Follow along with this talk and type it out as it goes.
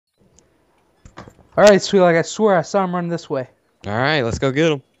Alright, SweetLuck, I swear I saw him running this way. Alright, let's go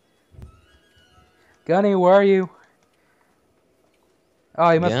get him. Gunny, where are you? Oh,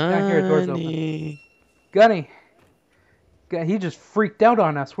 he must be down here. Door's open. Gunny. He just freaked out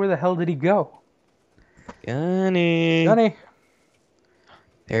on us. Where the hell did he go? Gunny. Gunny.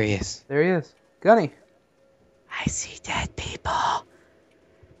 There he is. There he is. Gunny. I see dead people.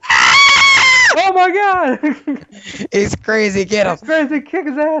 Oh my god! He's crazy. Get him. He's crazy. Kick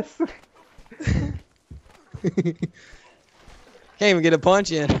his ass. Can't even get a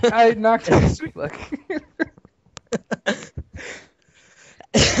punch in. I knocked out SweetLuck.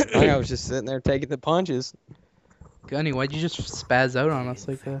 I was just sitting there taking the punches. Gunny, why'd you just spaz out on us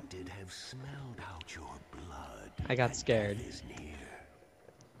like that? I got scared.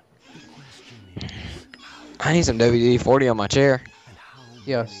 I need some WD-40 on my chair.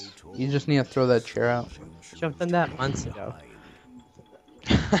 Yes. You just need to throw that chair out. Should have done that months ago.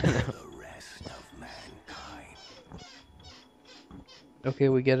 Okay,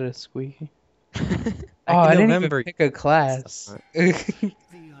 we get it a squeaky. I didn't even pick a class.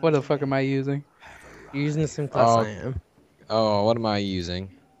 What the fuck am I using? You're using the same class I am. Oh, what am I using?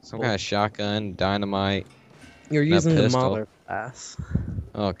 Some kind of shotgun, dynamite. You're using the pistol. Mauler class.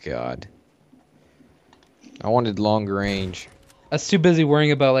 Oh god. I wanted long range. I was too busy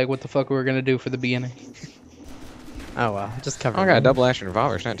worrying about like what the fuck we were gonna do for the beginning. Oh well, just cover. I got a double action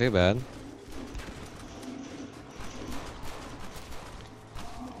revolver. It's not too bad.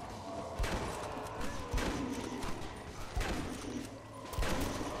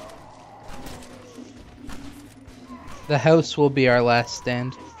 The house will be our last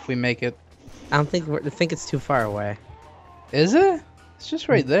stand if we make it. I think it's too far away. Is it? It's just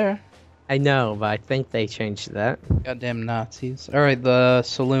right there. I know, but I think they changed that. Goddamn Nazis. Alright, the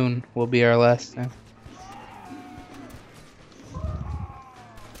saloon will be our last stand.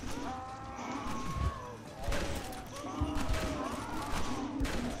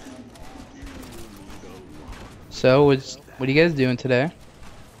 So, what are you guys doing today?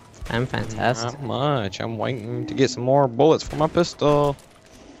 I'm fantastic. Not much. I'm waiting to get some more bullets for my pistol.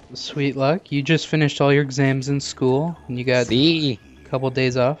 SweetLuck, you just finished all your exams in school, and you got See? a couple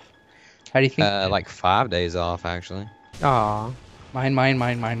days off. How do you think? Like 5 days off, actually. Aw. Mine.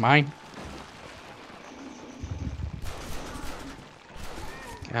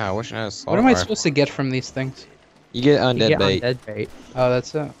 God, I wish I had a assault What am I rifle. supposed to get from these things? You get undead You get bait. undead bait. Oh,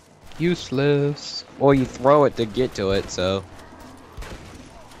 that's it. Useless. Well, you throw it to get to it, so.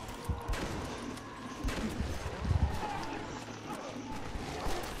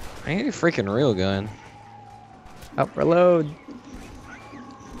 I need a freaking real gun. Up reload.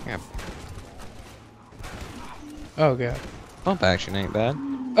 Yeah, Oh god. pump action ain't bad.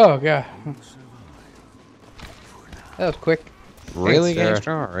 Oh god. That was quick. Really, Thanks,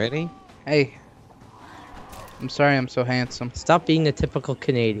 Gangsta already? Hey. I'm sorry I'm so handsome. Stop being a typical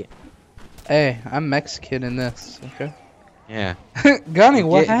Canadian. Hey, I'm Mexican in this, okay? Yeah. Gunny,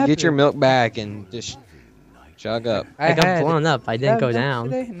 what happened? Get your milk back and just chug up. I got had- blown up. I Did I didn't go have milk down.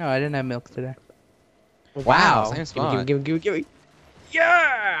 Today? No, I didn't have milk today. Wow, same Give me, spot. give me.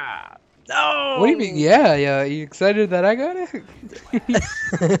 Yeah! No! What do you mean? Yeah. You excited that I got it?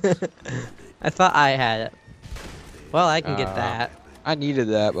 I thought I had it. Well, I can get that. I needed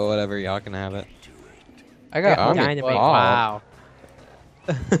that, but whatever, y'all can have it. I got Yeah, I'm Dynamite. getting Wow.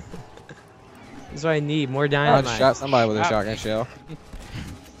 That's what I need. More I dynamite. just shot somebody with a shotgun shell.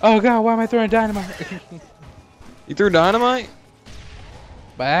 Oh god, why am I throwing dynamite? You threw dynamite?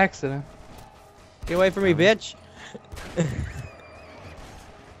 By accident. Get away from me, bitch.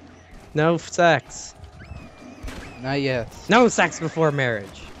 No sex. Not yet. No sex before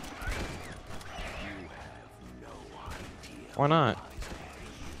marriage. Why not?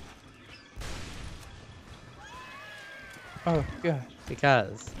 Oh god.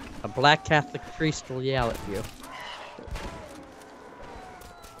 Because a black Catholic priest will yell at you.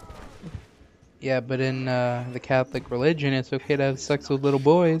 Yeah, but in the Catholic religion, it's okay to have sex with little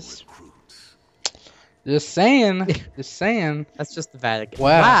boys. Just saying. Just saying. That's just the Vatican.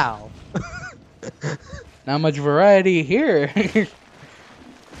 Wow. Not much variety here.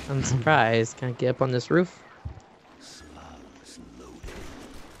 I'm surprised. Can I get up on this roof?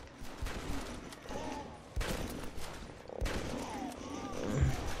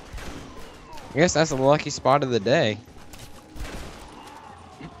 I guess that's the lucky spot of the day.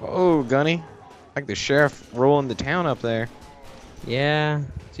 Oh, Gunny. Like the sheriff ruling the town up there. Yeah.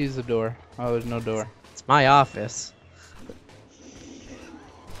 Let's use the door. Oh, there's no door. It's my office.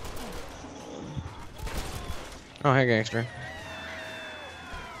 Oh, hey, gangster.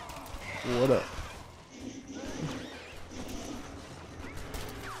 What up?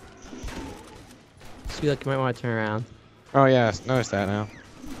 SweetLuck, you might want to turn around. Oh yeah, I noticed that now.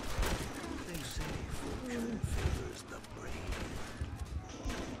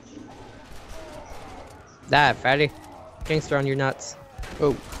 That, fatty. Gangster on your nuts.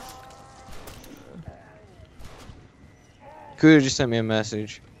 Oh, Kuda just sent me a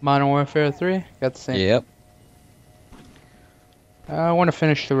message. Modern Warfare 3. Got the same. Yep. I want to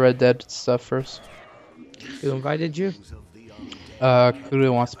finish the Red Dead stuff first. Who invited you?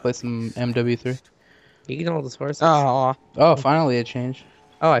 Kuda wants to play some MW3. You can hold his horses. Oh, finally it changed.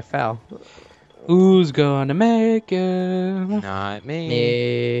 Oh, I fell. Who's gonna make it? Not me.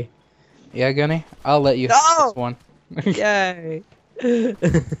 Me. Yeah, Gunny? I'll let you have this one. Yay.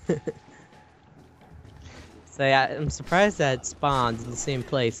 So yeah, I'm surprised that it spawned in the same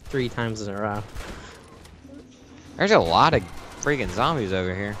place 3 times in a row. There's a lot of freaking zombies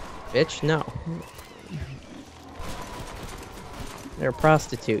over here. Bitch, no. You're a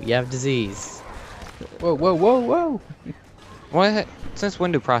prostitute. You have disease. Whoa, whoa, whoa, whoa! What? Since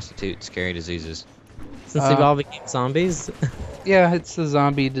when do prostitutes carry diseases? Since they've all became zombies. Yeah, it's a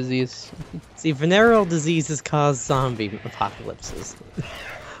zombie disease. See, venereal diseases cause zombie apocalypses.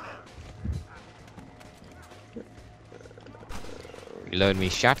 Reload me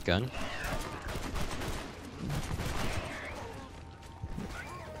shotgun.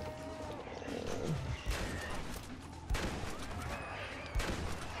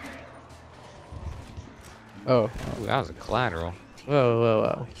 Oh. Ooh, that was a collateral. Whoa, whoa,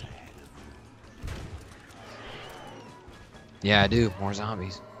 whoa. Yeah, I do. More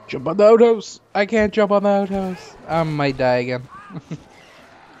zombies. Jump on the outhouse! I can't jump on the outhouse. I might die again.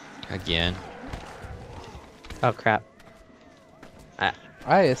 Again. Oh crap.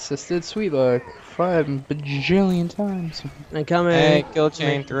 I assisted SweetLuck 5 bajillion times. I'm coming. Hey, kill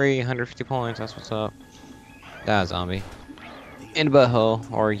chain 3, 150 points. That's what's up. That zombie. In the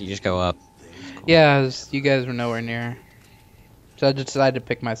butthole, or you just go up. Yeah, you guys were nowhere near. So I just decided to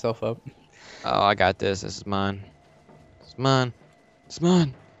pick myself up. Oh, I got this. This is mine. It's mine. It's mine.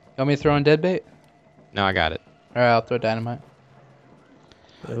 You want me to throw in dead bait? No, I got it. Alright, I'll throw dynamite.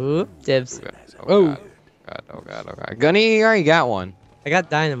 Oop, dibs. Oh, God. God, oh god, oh god. Gunny, you already got one. I got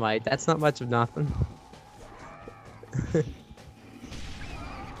dynamite. That's not much of nothing.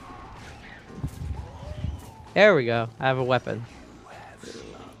 There we go. I have a weapon.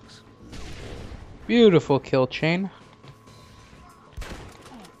 Beautiful kill chain.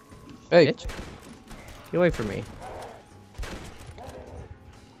 Hey, Bitch. Get away from me.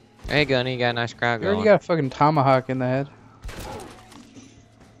 Hey, Gunny, you got a nice crowd you already going. got a fucking tomahawk in the head.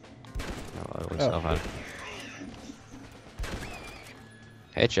 Oh.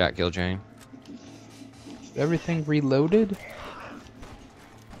 Headshot kill chain. Everything reloaded?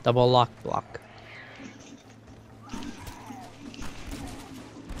 Double lock block.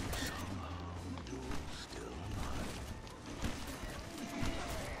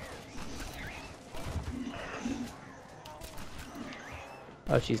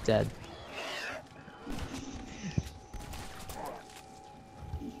 Oh, she's dead.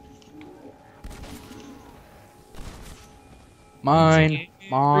 Mine.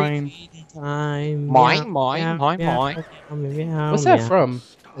 Mine. Time. Mine. What's that from?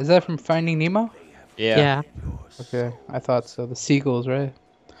 Is that from Finding Nemo? Yeah. Okay, I thought so. The seagulls, right?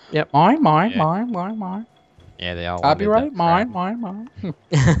 Yep. Mine, mine, Yeah. mine. Yeah, they all wanted Copyright? that Mine, crap. mine.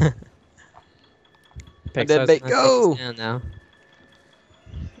 Pixar's bait gonna go! take us down now.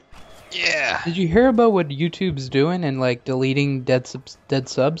 Yeah. Did you hear about what YouTube's doing and like deleting dead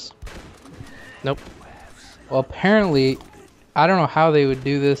subs? Nope. Well, apparently, I don't know how they would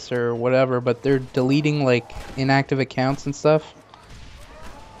do this or whatever, but they're deleting like inactive accounts and stuff.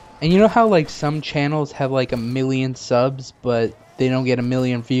 And you know how like some channels have like 1 million subs, but they don't get 1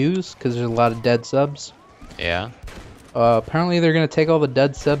 million views because there's a lot of dead subs? Yeah. Apparently they're gonna take all the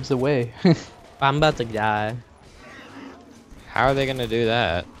dead subs away. I'm about to die. How are they gonna do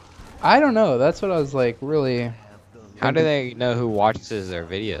that? I don't know. That's what I was like really. How do they know who watches their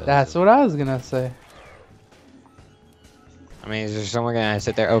videos? That's what I was gonna say. I mean, is there someone gonna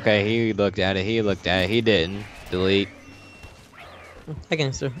sit there? Okay, he looked at it. He looked at it. He didn't. Delete. Hi,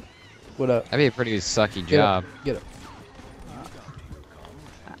 gangster. What up? That'd be a pretty sucky Get job. up. Get up.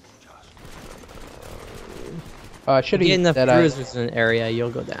 I should have Get eaten enough that eye. bruisers in an area,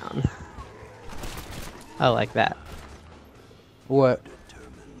 you'll go down. I like that. What?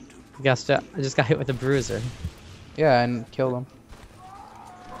 I just got hit with a bruiser. Yeah, and kill them.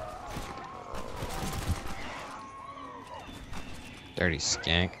 Dirty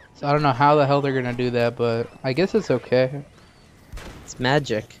skank. So I don't know how the hell they're gonna do that, but I guess it's okay. It's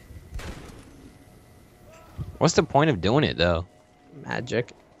magic. What's the point of doing it though?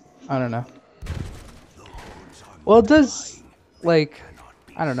 Magic. I don't know. Well, it does, like,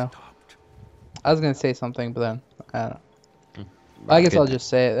 I don't know. I was gonna say something, but then I don't know. I guess I'll just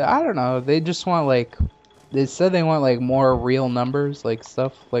say it. I don't know. They just want like, they said they want like more real numbers, like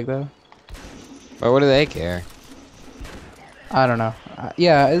stuff like that. But what do they care? I don't know.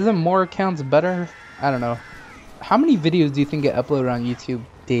 Yeah, isn't more accounts better? I don't know. How many videos do you think get uploaded on YouTube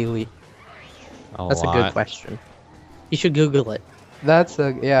daily? That's lot. a good question. You should Google it. That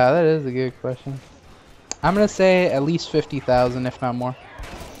is a good question. I'm gonna say at least 50,000, if not more.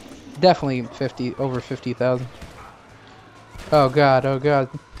 Definitely over 50,000. Oh god, oh god.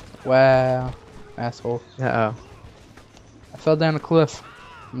 Wow. Asshole. Uh-oh. I fell down a cliff.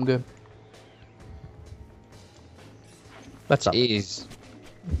 I'm good. What's up? Jeez.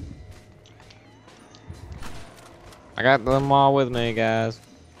 I got them all with me, guys.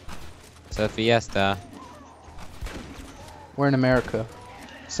 It's a fiesta. We're in America.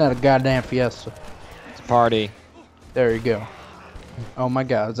 It's not a goddamn fiesta. It's a party. There you go. Oh my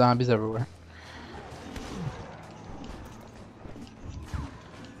god, zombies everywhere.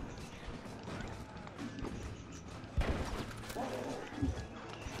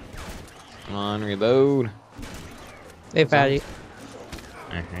 Come on, reload. Hey, Fatty.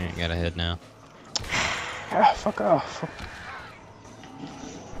 Alright, gotta head now. Ah, fuck off.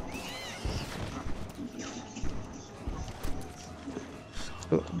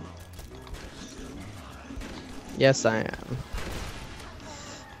 Yes, I am.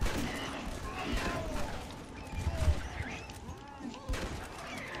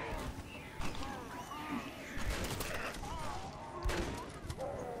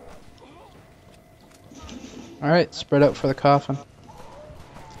 Alright, spread out for the coffin.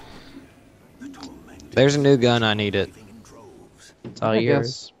 There's a new gun, I need it. It's all I yours.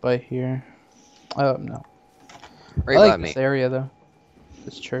 guess by here. Oh, no. Right I by like me. this area, though.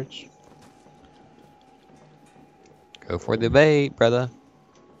 This church. Go for the bait, brother.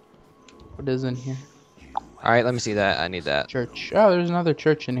 What is in here? Alright, let me see that. I need that. Church. Oh, there's another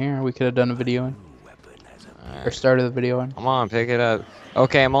church in here. We could have done a video in. Or Alright. started the video in. Come on, pick it up.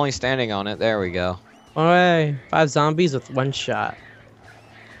 Okay, I'm only standing on it. There we go. Alright, 5 zombies with 1 shot.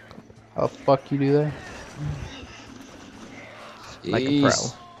 How the fuck you do that? Like a pro.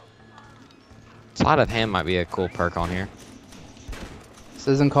 Jeez. Sleight of hand might be a cool perk on here. This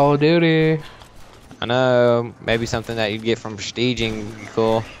isn't Call of Duty. I know, maybe something that you'd get from prestiging would be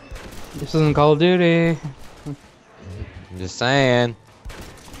cool. This isn't Call of Duty. I'm just saying.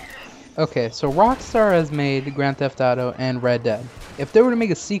 Okay, so Rockstar has made Grand Theft Auto and Red Dead. If they were to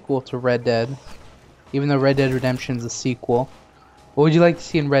make a sequel to Red Dead, even though Red Dead Redemption is a sequel, what would you like to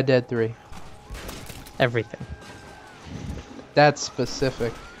see in Red Dead 3? Everything. That's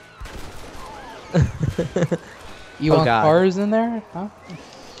specific. You Oh, want God. cars in there? Huh?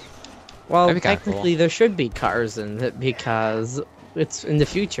 Well, That'd be kinda technically cool. there should be cars in it because it's in the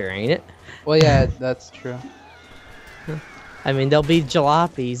future, ain't it? Well, yeah, that's true. I mean, there'll be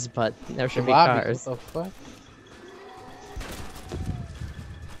jalopies, but there should be Jalopy, cars. What the fuck?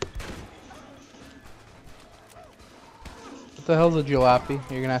 What the hell's a jalopy?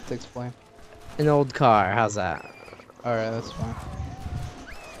 You're gonna have to explain. An old car, how's that? Alright, that's fine.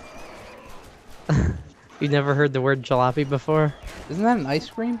 You've never heard the word jalopy before? Isn't that an ice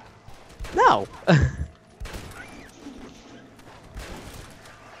cream? No!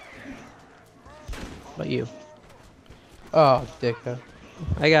 But you. Oh, dickhead.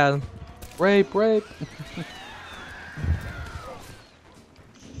 I got him. Rape, rape.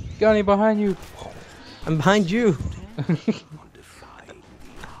 Gunny behind you. I'm behind you.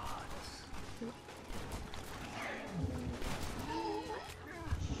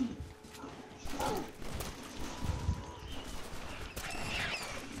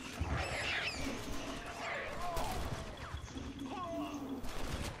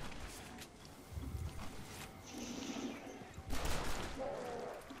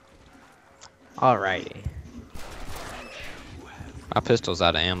 Alrighty. My pistol's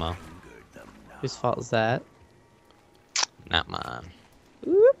out of ammo. Whose fault is that? Not mine.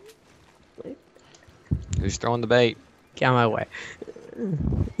 Whoop. Who's throwing the bait? Get out of my way.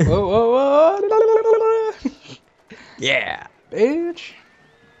 Whoa, whoa, whoa. Yeah. Bitch.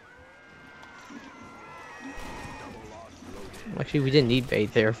 Actually, we didn't need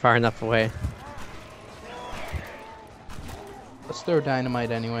bait. They were far enough away. Let's throw dynamite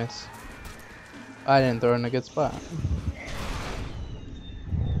anyways. I didn't throw it in a good spot.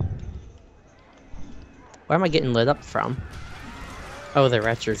 Where am I getting lit up from? Oh, the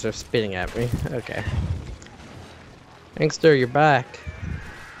retchers are spitting at me. Okay. Gangster, you're back.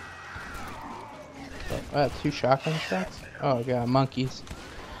 Oh, 2 shotgun shots? Oh god, monkeys.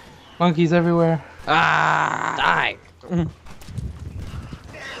 Monkeys everywhere. Ah! Die!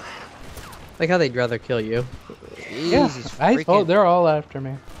 Like how they'd rather kill you. Yeah, Jesus I freaking- told they're all after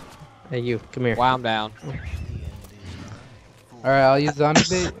me. Hey, you, come here. Wow, I'm down. All right, I'll use zombie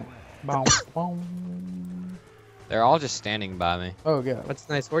bait. Boom, boom. They're all just standing by me. Oh god. What's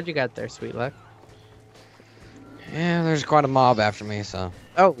nice sword you got there, SweetLuck? Yeah, there's quite a mob after me, so.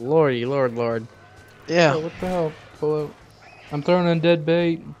 Oh, lordy, lord. Oh, what the hell? Pull out. I'm throwing undead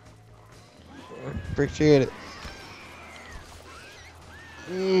bait. Appreciate it.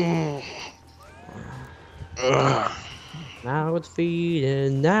 Now it's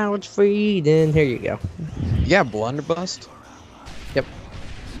feeding, now it's feeding. Here you go. Yeah, blunderbuss.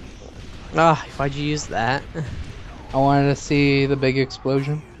 Ah, why'd you use that? I wanted to see the big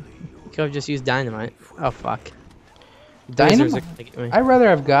explosion. You could have just used dynamite. Oh, fuck. Lasers Dynamite? are gonna get me. I'd rather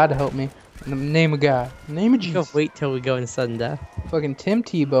have God help me. In the name of God. In the name of Go Jesus. wait till we go into sudden death. Fucking Tim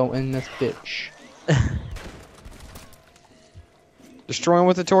Tebow in this bitch. Destroy him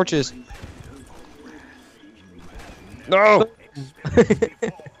with the torches. No!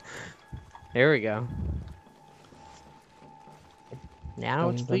 Here we go. Now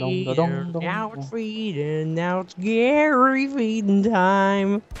it's feeding, now it's feeding, now it's Gary feeding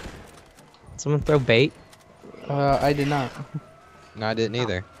time. Someone throw bait? I did not. No, I didn't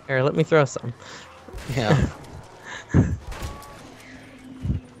either. Here, let me throw some. Yeah.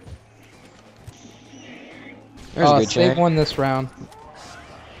 There's a good Save chance. one this round.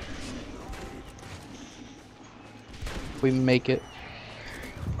 If we make it.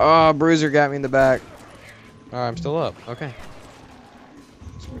 Oh, Bruiser got me in the back. Oh, I'm still up. Okay.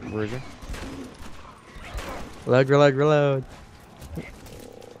 Bruiser. Reload, reload, reload.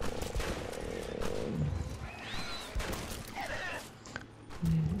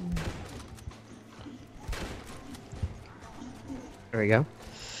 There we go.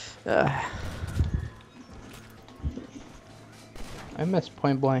 I missed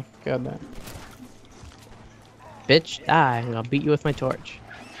point blank. God damn. Bitch, die, and I'll beat you with my torch.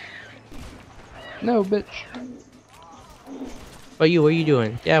 No, bitch. What are you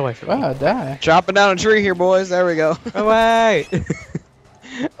doing? Get away from me. Wow, die. Chopping down a tree here, boys. There we go. Away!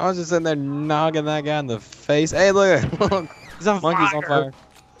 I was just sitting there knocking that guy in the face. Hey, look. Look. He's on Monkey's on fire.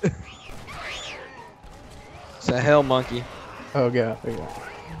 fire. It's a hell monkey. Oh god. There you go.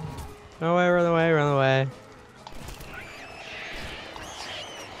 Run away, run away, run away.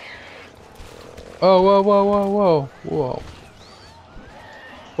 Oh, whoa, whoa, whoa, whoa, whoa.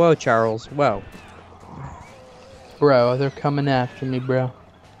 Whoa, Charles, whoa. Bro, they're coming after me, bro.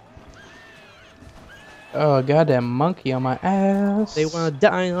 Oh, a goddamn monkey on my ass. They want to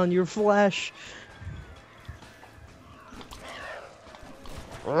dine on your flesh.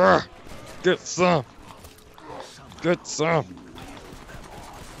 Urgh. Get some. Get some.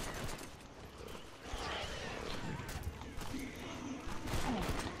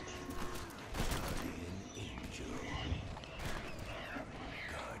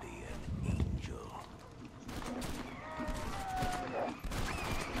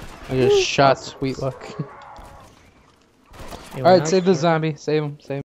 I just shot SweetLuck. Hey, Alright, now save the it's- zombie. Save him. Save him.